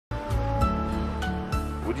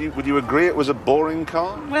Would you agree it was a boring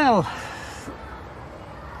car? Well,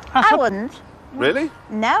 I wouldn't. Really?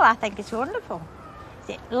 No, I think it's wonderful.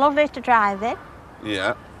 It's lovely to drive in.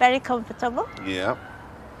 Yeah. Very comfortable. Yeah.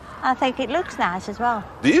 I think it looks nice as well.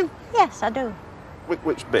 Do you? Yes, I do.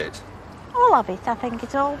 Which bit? All of it. I think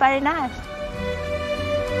it's all very nice.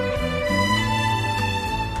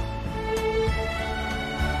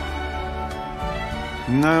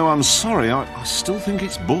 No, I'm sorry. I still think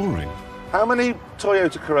it's boring. How many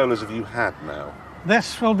Toyota Corollas have you had now?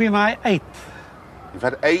 this will be my 8th. You've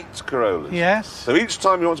had 8 Corollas? Yes. So each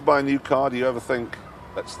time you want to buy a new car, do you ever think,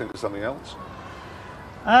 let's think of something else?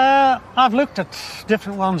 I've looked at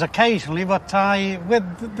different ones occasionally, but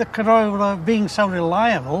with the Corolla being so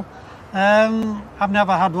reliable, I've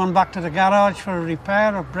never had one back to the garage for a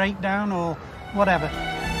repair or breakdown or whatever.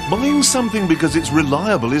 Buying something because it's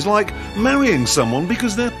reliable is like marrying someone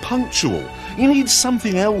because they're punctual. You need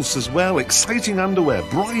something else as well. Exciting underwear,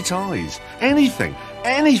 bright eyes, anything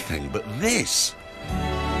but this.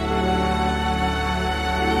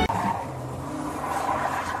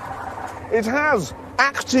 It has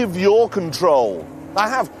active yaw control. I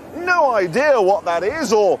have no idea what that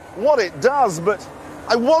is or what it does, but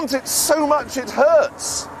I want it so much it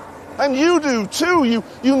hurts. And you do too. You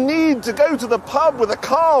need to go to the pub with a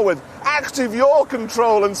car with active yaw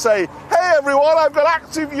control and say, hey everyone, I've got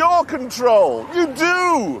active yaw control. You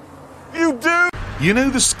do. You do. You know,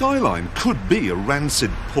 the Skyline could be a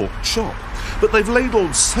rancid pork chop, but they've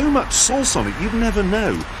ladled so much sauce on it you'd never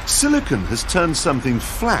know. Silicon has turned something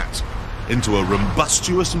flat into a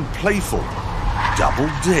rumbustious and playful Double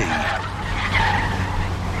D.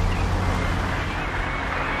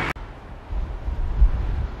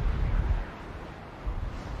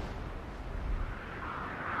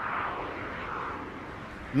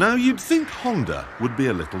 Now, you'd think Honda would be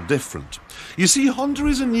a little different. You see, Honda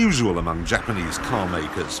is unusual among Japanese car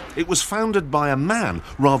makers. It was founded by a man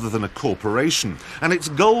rather than a corporation, and its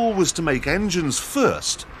goal was to make engines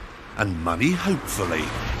first and money hopefully.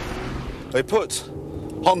 They put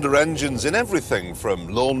Honda engines in everything from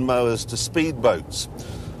lawnmowers to speedboats.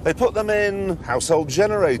 They put them in household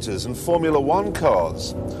generators and Formula One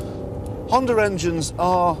cars. Honda engines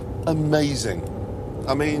are amazing.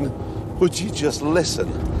 I mean, would you just listen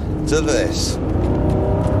to this?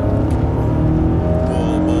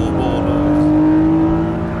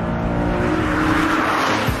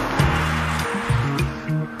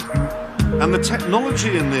 And the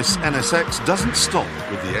technology in this NSX doesn't stop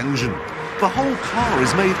with the engine. The whole car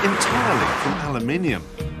is made entirely from aluminium.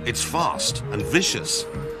 It's fast and vicious,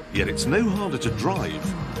 yet it's no harder to drive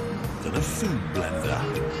than a food blender.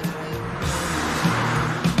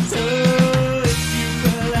 So if you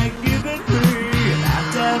feel like giving me a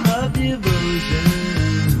lifetime of devotion,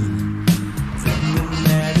 something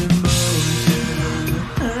that emotion.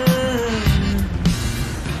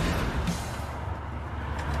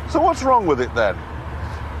 So what's wrong with it then?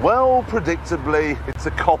 Well, predictably, it's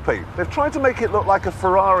a copy. They've tried to make it look like a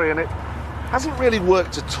Ferrari and it hasn't really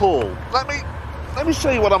worked at all. Let me show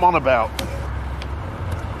you what I'm on about.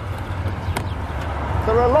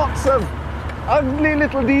 There are lots of ugly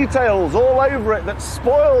little details all over it that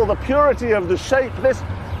spoil the purity of the shape. This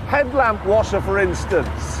headlamp washer, for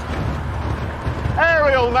instance.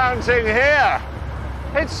 Aerial mounting here.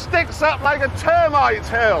 It sticks up like a termite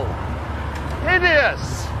hill.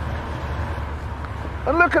 Hideous.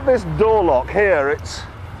 And look at this door lock here.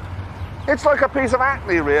 It's like a piece of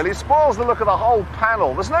acne, really. Spoils the look of the whole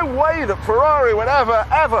panel. There's no way that Ferrari would ever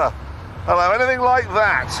allow anything like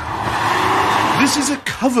that. This is a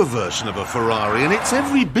cover version of a Ferrari, and it's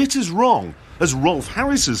every bit as wrong as Rolf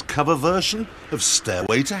Harris's cover version of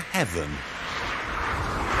Stairway to Heaven.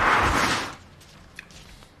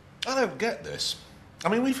 I don't get this. I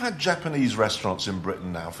mean, we've had Japanese restaurants in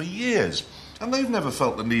Britain now for years, and they've never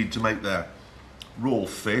felt the need to make their raw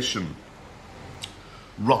fish and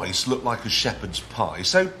rice look like a shepherd's pie.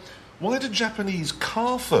 So why do Japanese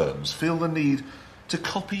car firms feel the need to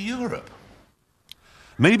copy Europe?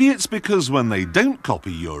 Maybe it's because when they don't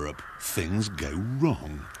copy Europe, things go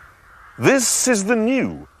wrong. This is the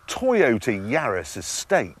new Toyota Yaris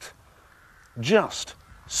estate. Just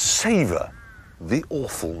savour the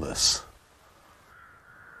awfulness.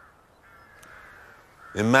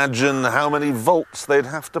 Imagine how many volts they'd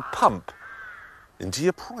have to pump into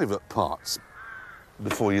your private parts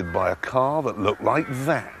before you'd buy a car that looked like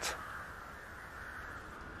that.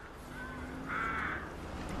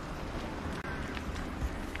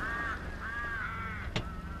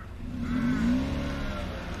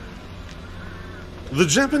 The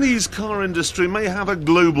Japanese car industry may have a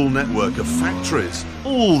global network of factories,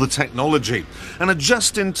 all the technology, and a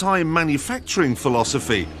just-in-time manufacturing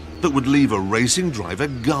philosophy that would leave a racing driver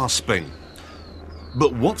gasping.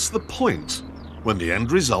 But what's the point when the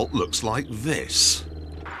end result looks like this?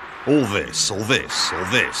 All this, all this,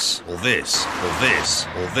 all this, all this, all this,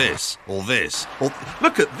 all this, all this.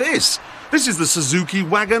 Look at this! This is the Suzuki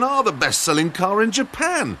Wagon R, the best-selling car in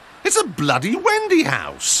Japan. It's a bloody Wendy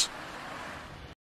house.